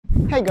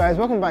Hey guys,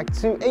 welcome back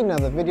to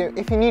another video.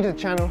 If you're new to the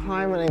channel,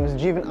 hi, my name is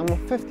Jeevan. I'm a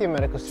 5th year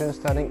medical student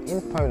studying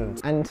in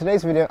Poland. And in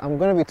today's video, I'm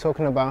going to be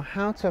talking about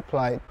how to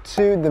apply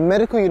to the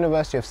Medical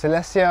University of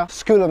Silesia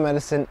School of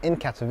Medicine in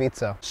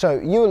Katowice. So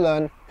you'll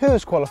learn who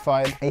is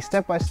qualified, a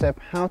step-by-step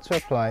how to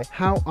apply,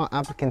 how are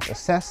applicants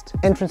assessed,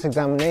 entrance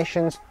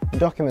examinations,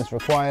 documents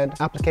required,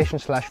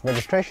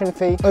 application/registration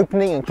fee,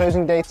 opening and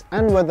closing dates,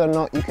 and whether or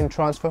not you can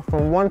transfer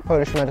from one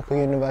Polish medical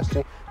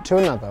university to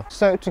another.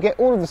 So to get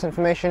all of this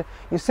information,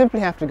 you simply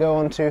have to go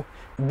onto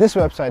this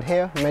website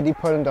here,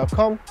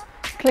 MEDIPOLAND.com,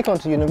 click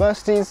onto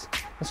universities,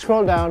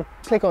 scroll down,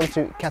 click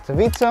onto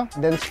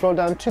Katowice, then scroll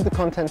down to the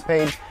content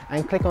page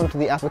and click onto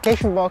the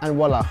application box, and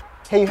voila!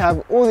 Here you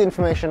have all the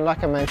information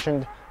like I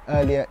mentioned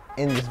earlier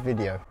in this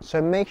video.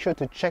 So make sure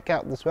to check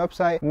out this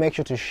website, make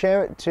sure to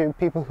share it to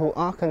people who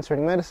are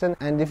considering medicine,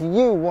 and if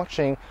you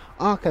watching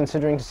are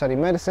considering to study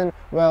medicine,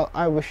 well,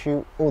 I wish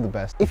you all the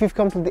best. If you've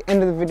come to the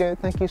end of the video,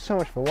 thank you so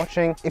much for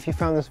watching. If you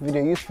found this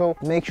video useful,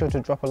 make sure to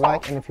drop a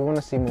like, and if you want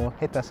to see more,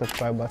 hit that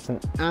subscribe button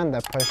and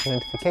that post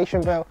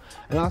notification bell,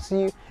 and I'll see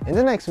you in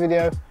the next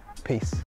video. Peace.